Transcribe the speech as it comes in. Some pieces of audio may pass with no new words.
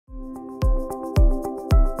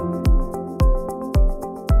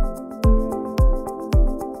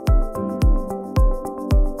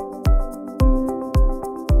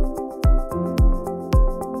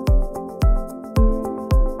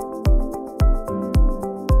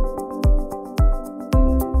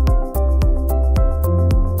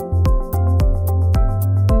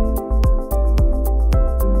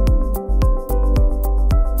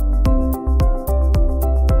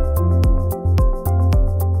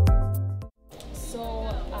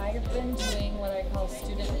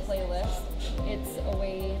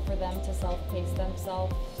to self-pace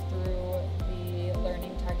themselves through the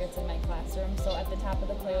learning targets in my classroom. So at the top of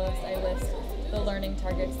the playlist, I list the learning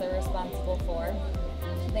targets they're responsible for.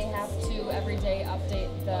 They have to every day update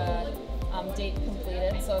the date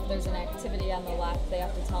completed. So if there's an activity on the left, they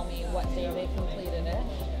have to tell me what day they completed it.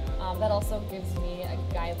 That also gives me a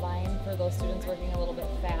guideline for those students working a little bit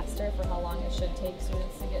faster for how long it should take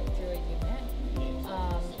students to get through a unit.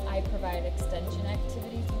 I provide extension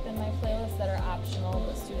activities within my playlist that are optional,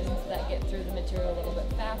 but students that get through the material a little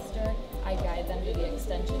bit faster, I guide them to the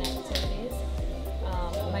extension activities.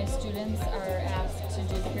 My students are asked to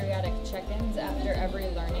do periodic check-ins after every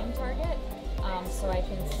learning target, so I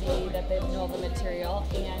can see that they know the material,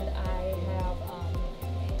 and I have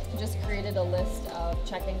just created a list of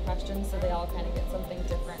check-in questions so they all kind of get something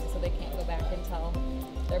different, so they can't go back and tell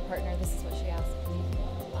their partner, this is what she asked me.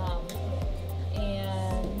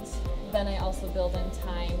 And then I also build in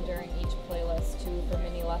time during each playlist too for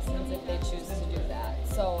mini lessons if they choose to do that.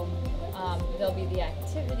 So there'll be the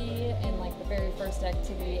activity, and like the very first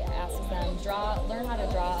activity asks them learn how to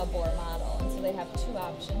draw a Bohr model. And so they have two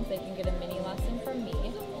options. They can get a mini lesson from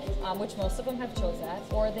me, which most of them have chose that,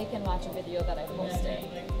 or they can watch a video that I posted.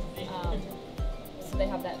 So they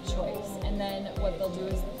have that choice. And then what they'll do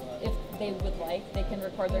is, if they would like, they can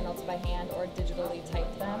record their notes by hand or digitally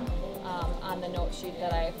type them on the note sheet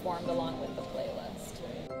that I formed along with the playlist.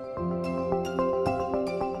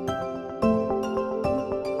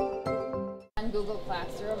 On Google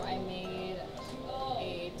Classroom, I made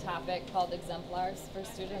a topic called exemplars for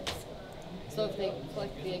students. So if they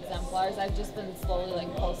click the exemplars, I've just been slowly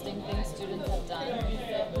posting things students have done. And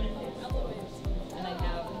I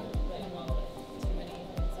have too many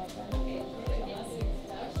things up there.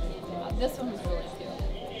 This one was really cute.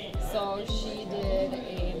 So she did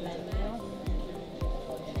a menu,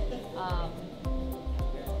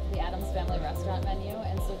 the Addams Family Restaurant menu,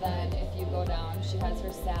 and so then if you go down, she has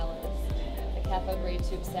her salads. The Cathode Ray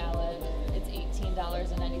Tube salad, it's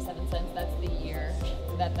 $18.97. That's the year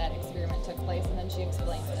that experiment took place, and then she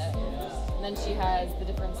explains it. And then she has the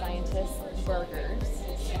different scientists' burgers,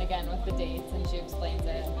 and again with the dates, and she explains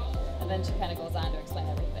it. And then she kind of goes on to explain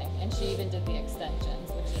everything. And she even did the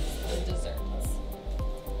extensions, which is the desserts.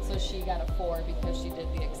 So she got a 4 because she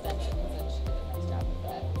did the extensions, and she did a nice job with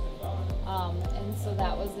that. And so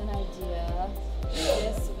that was an idea.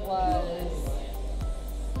 This was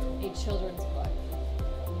a children's book.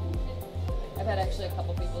 I've had actually a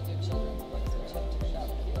couple people do children's books, which have turned out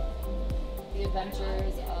cute. The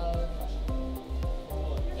Adventures of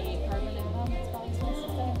a Carbon Atom, it's probably supposed to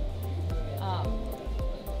say.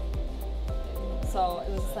 So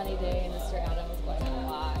it was a sunny day, and Mr. Adam was going on a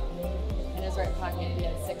walk. In his right pocket, he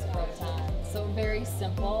had 6 protons. So very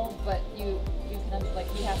simple, but you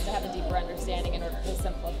have to have a deeper understanding in order to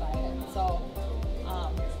simplify it. So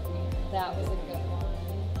that was a good one.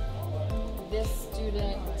 This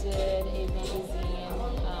student did a magazine.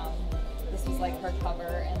 This was like her cover,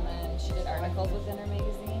 and then she did articles within her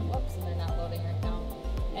magazine. Whoops, and they're not loading right now.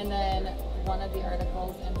 And then one of the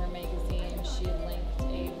articles in her magazine, she linked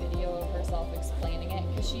a video of herself explaining it,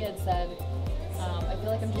 because she had said, I feel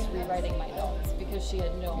like I'm just rewriting my notes, because she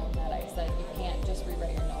had known that I said you can't just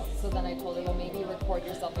rewrite your notes. So then I told her, well, maybe record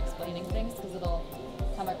yourself explaining things, because it'll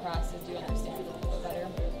come across as you understand it a little bit better.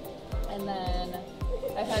 And then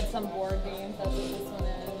I've had some board games. That's what this one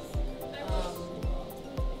is.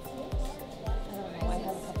 I don't know, I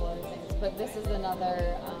have a couple other things, but this is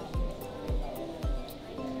another.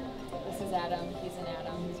 This is Adam. He's an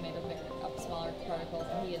atom. He's made of smaller particles,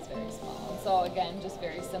 and he is very small. So again, just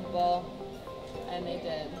very simple, and they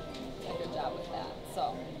did a good job with that.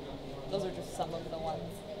 So those are just some of the ones.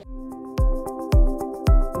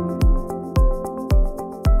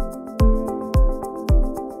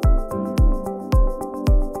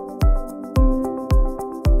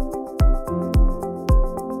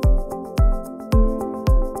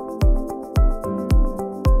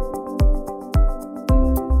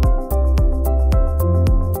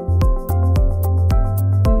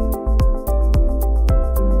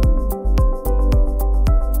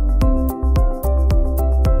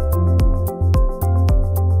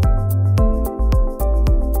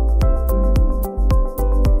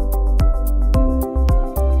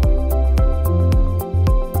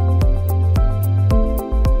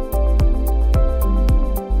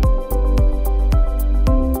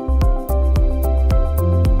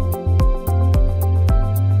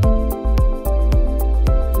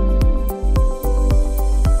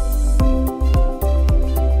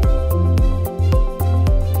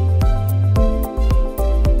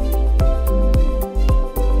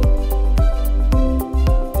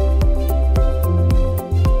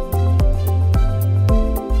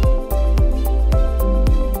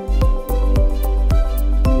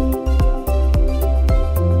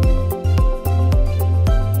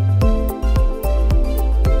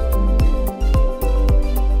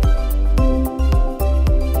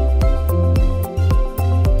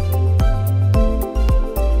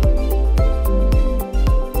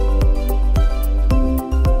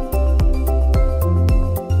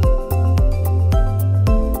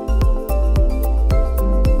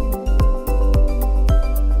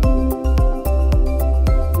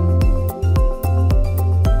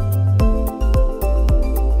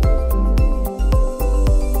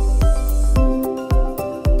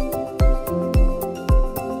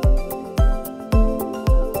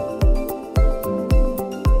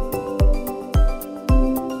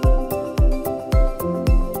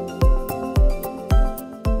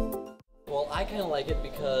 it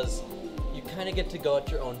because you kind of get to go at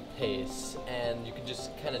your own pace, and you can just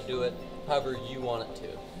kind of do it however you want it to.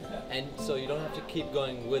 And so you don't have to keep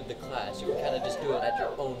going with the class. You can kind of just do it at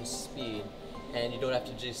your own speed, and you don't have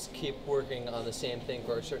to just keep working on the same thing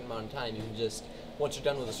for a certain amount of time. You can just, once you're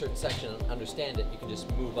done with a certain section and understand it, you can just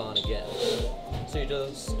move on again. So you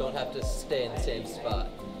just don't have to stay in the same spot.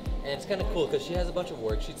 And it's kind of cool because she has a bunch of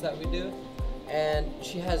worksheets that we do, and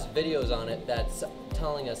she has videos on it that's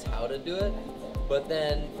telling us how to do it. But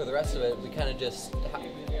then for the rest of it, we kind of just,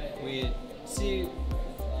 we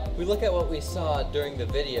look at what we saw during the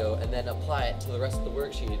video and then apply it to the rest of the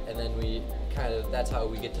worksheet, and then that's how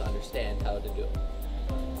we get to understand how to do it.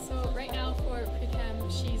 So right now for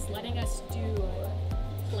pre-chem, she's letting us do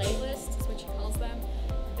playlists, is what she calls them.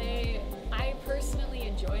 I personally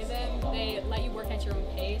enjoy them. They let you work at your own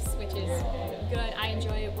pace, which is good. I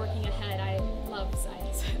enjoy working ahead. I love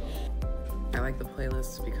science. I like the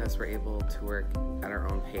playlists because we're able to work at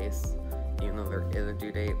our own pace. Even though there is a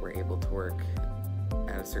due date, we're able to work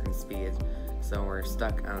at a certain speed. So when we're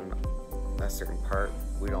stuck on a certain part,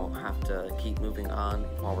 we don't have to keep moving on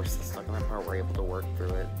while we're still stuck on that part. We're able to work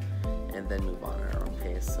through it and then move on at our own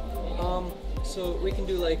pace. So we can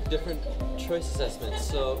do like different choice assessments.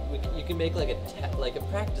 So you can make like a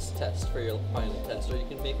practice test for your final test, or you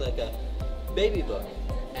can make like a baby book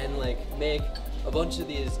and like make a bunch of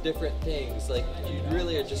these different things. Like you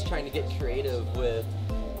really are just trying to get creative with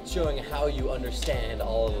showing how you understand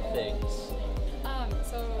all of the things.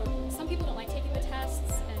 So some people don't like taking the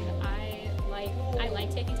tests, and I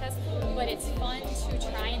like taking tests, but it's fun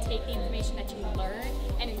to try and take the information that you learn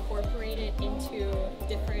and incorporate it into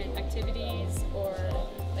different activities, or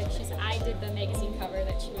like I did the magazine cover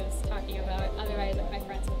that she was talking about. Otherwise, like my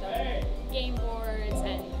friends have done game boards,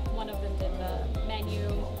 and one of them did the menu.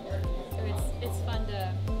 So it's fun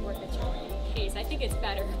to work at your own pace. I think it's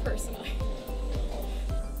better personally.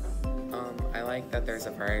 I like that there's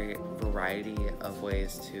a variety of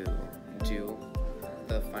ways to do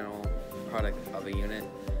the final product of a unit.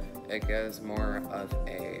 It gives more of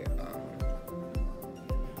a,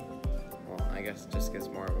 I guess it just gives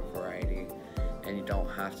more of a variety, and you don't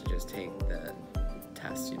have to just take the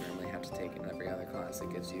test you normally have to take in every other class.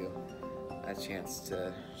 It gives you a chance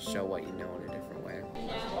to show what you know in a different way.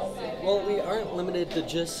 Well, we aren't limited to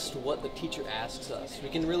just what the teacher asks us. We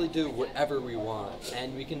can really do whatever we want,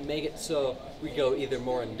 and we can make it so we go either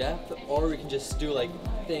more in depth, or we can just do like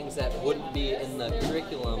things that wouldn't be in the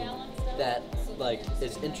curriculum that like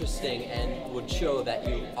is interesting and would show that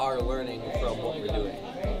you are learning from what we're doing.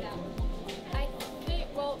 I think,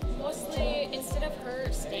 well, mostly instead of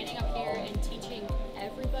her standing up here and teaching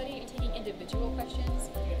everybody and taking individual questions,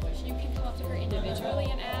 you can come up to her individually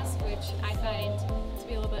and ask, which I find to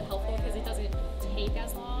be a little bit helpful because it doesn't take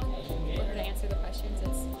as long for her to answer the questions.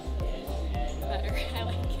 It's better. I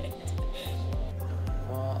like it.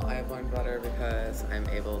 Well, I've learned better because I'm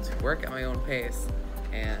able to work at my own pace,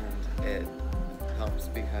 and it helps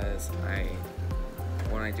because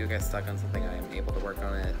when I do get stuck on something, I'm able to work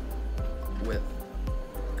on it with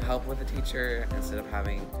help with a teacher instead of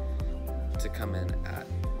having to come in at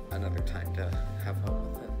another time to have help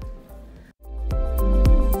with it.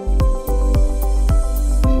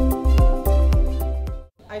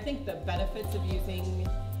 I think the benefits of using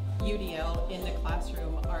UDL in the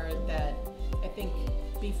classroom are that I think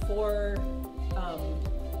before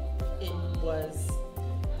it was,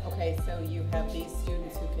 okay, so you have these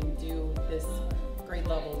students who can do this grade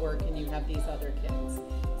level work and you have these other kids.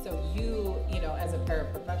 So you know, as a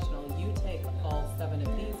paraprofessional, you take all 7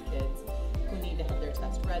 of these kids who need to have their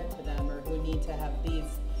test read to them or who need to have these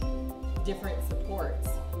different supports.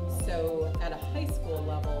 So at a high school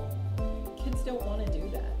level, kids don't want to do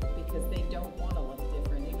that because they don't want to look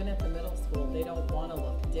different. Even at the middle school, they don't want to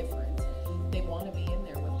look different. They want to be in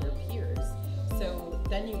there with their peers. So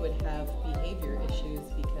then you would have behavior issues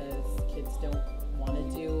because kids don't want to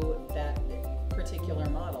do that particular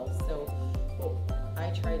model. So what I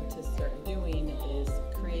tried to start doing is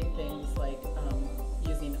create things like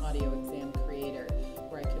using Audio Exam Creator,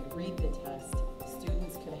 where I could read the test.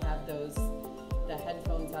 Students could have the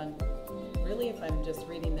headphones on. Really, if I'm just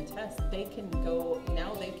reading the test, they can do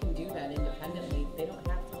that independently. They don't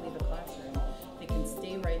have to leave a classroom. They can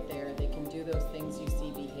stay right there. They can do those things you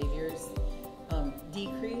see behaviors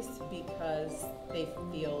decrease because they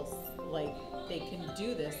feel like they can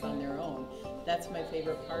do this on their own. That's my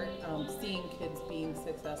favorite part. Seeing kids being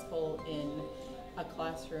successful in a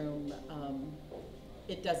classroom,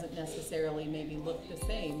 it doesn't necessarily maybe look the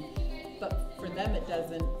same, but for them it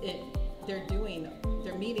doesn't.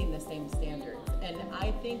 They're meeting the same standards, and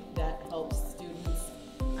I think that helps students.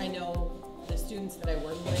 I know the students that I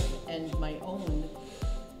work with and my own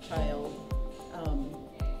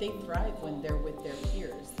they thrive when they're with their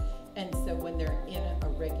peers. And so when they're in a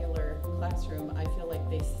regular classroom, I feel like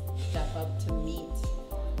they step up to meet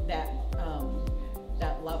that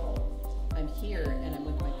that level. I'm here and I'm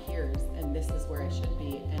with my peers, and this is where I should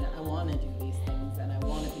be, and I want to do these things, and I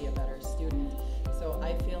want to be a better student. So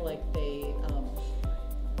I feel like they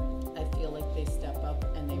step up,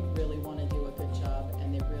 and they really want to do a good job,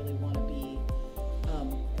 and they really want to be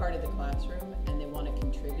part of the classroom, and they want to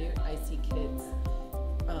contribute. I see kids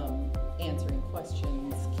answering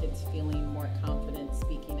questions, kids feeling more confident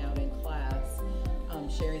speaking out in class,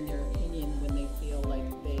 sharing their opinion when they feel like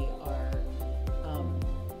they are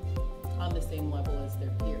on the same level as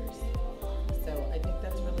their peers. So I think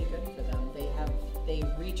that's really good for them. They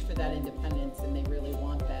reach for that independence, and they really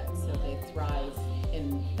want that, so they thrive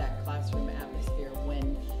in that classroom atmosphere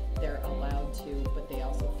when they're allowed to, but they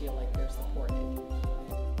also feel like they're supported.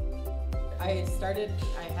 I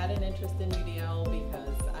had an interest in UDL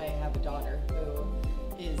because I have a daughter who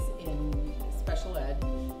is in special ed,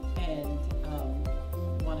 and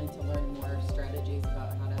wanted to learn more strategies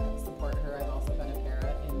about how to support her. I've also been a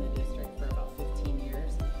para in the district for about 15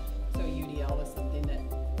 years. So UDL was something that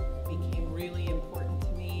became really important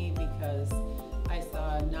to me because I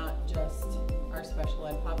saw not just our special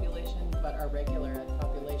ed population, but our regular ed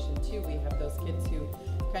population too. We have those kids who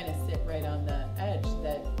kind of sit right on the edge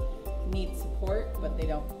that need support, but they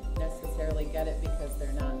don't necessarily get it because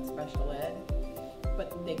they're not in special ed.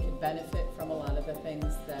 But they could benefit from a lot of the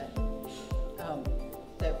things that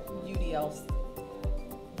that UDL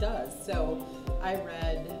does. So I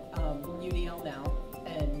read UDL Now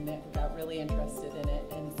and got really interested in it,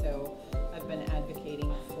 and so I've been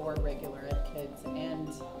advocating for regular ed kids and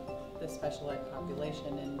the special ed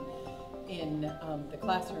population. And in the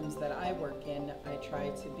classrooms that I work in, I try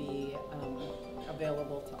to be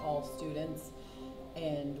available to all students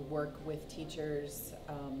and work with teachers.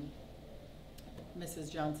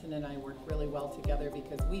 Mrs. Johnson and I work really well together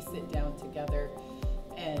because we sit down together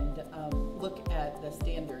and look at the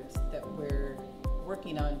standards that we're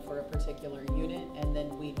working on for a particular unit, and then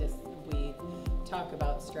we talk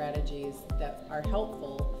about strategies that are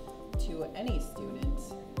helpful to any student.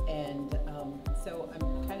 And so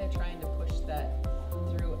I'm kind of trying to push that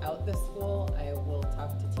throughout the school. I will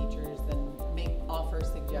talk to teachers and offer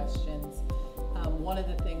suggestions. One of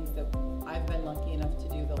the things that I've been lucky enough to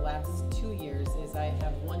do the last 2 years is I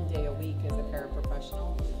have 1 day a week as a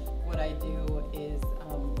paraprofessional. What I do is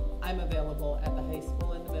I'm available at the high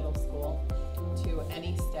school and the middle school to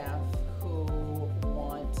any staff who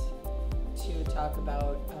want to talk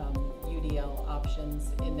about UDL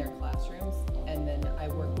options in their classrooms, and then I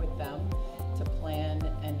work with them to plan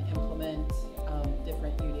and implement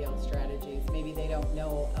different UDL strategies. Maybe they don't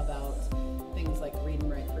know about things like Read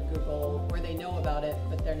and Write for Google, or they know about it,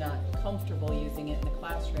 but they're not comfortable using it in the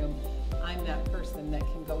classroom. I'm that person that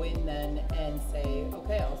can go in then and say,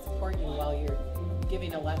 okay, I'll support you while you're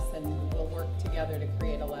giving a lesson. We'll work together to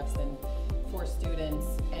create a lesson for students,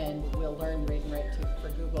 and we'll learn Read and Write for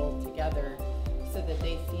Google together so that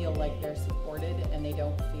they feel like they're supported and they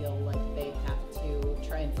don't feel like they have to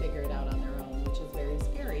try and figure it out on their own, which is very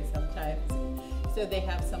scary sometimes. So they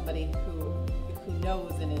have somebody who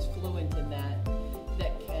knows and is fluent in that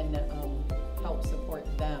can help support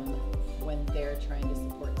them when they're trying to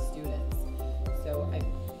support students. So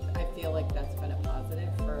I feel like that's been a positive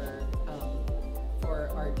for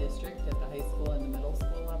our district at the high school and the middle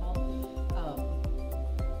school level.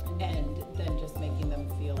 And then just making them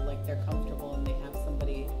feel like they're comfortable and they have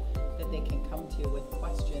somebody that they can come to with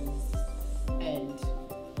questions. And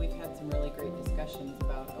we've had some really great discussions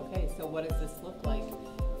about, okay, so what does this look like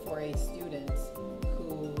for a student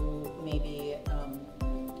who maybe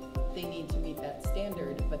they need to meet that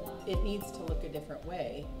standard, but it needs to look a different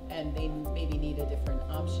way, and they maybe need a different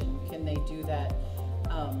option. Can they do that?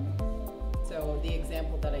 So the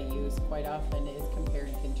example that I use quite often is compare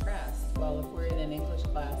and contrast. Well, if we're in an English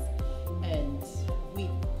class and we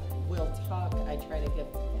will talk, I try to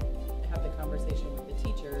have the conversation with the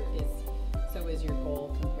teacher is your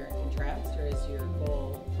goal compare and contrast, or is your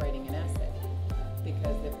goal writing an essay?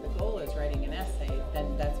 Because if the goal is writing an essay,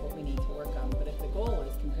 then that's what we need to work on. But if the goal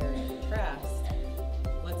is compare and contrast,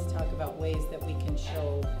 let's talk about ways that we can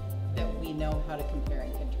show that we know how to compare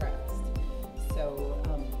and contrast. So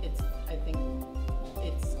I think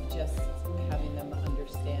it's just having them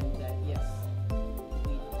understand that, yes,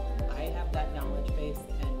 I have that knowledge base,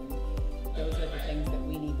 and those are the things that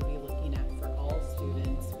we need to be looking at for all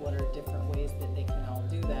students. What are different ways that they can all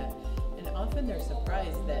do that? And often they're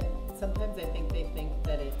surprised that sometimes I think they think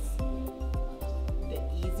that it's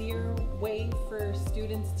the easier way for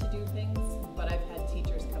students to do things, but I've had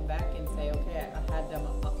teachers come back and say, okay, I had them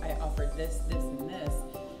this, this, and this.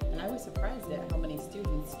 And I was surprised at how many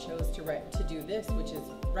students chose to do this, which is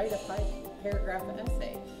write a 5-paragraph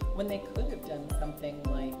essay, when they could have done something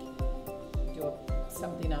like do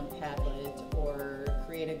something on Padlet or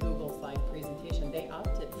create a Google slide presentation. They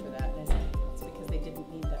opted for that, and I said it's because they didn't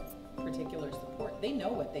need that particular support. They know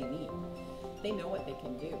what they need. They know what they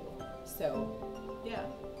can do. So, yeah,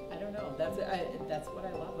 I don't know. That's what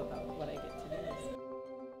I love about what I get to do.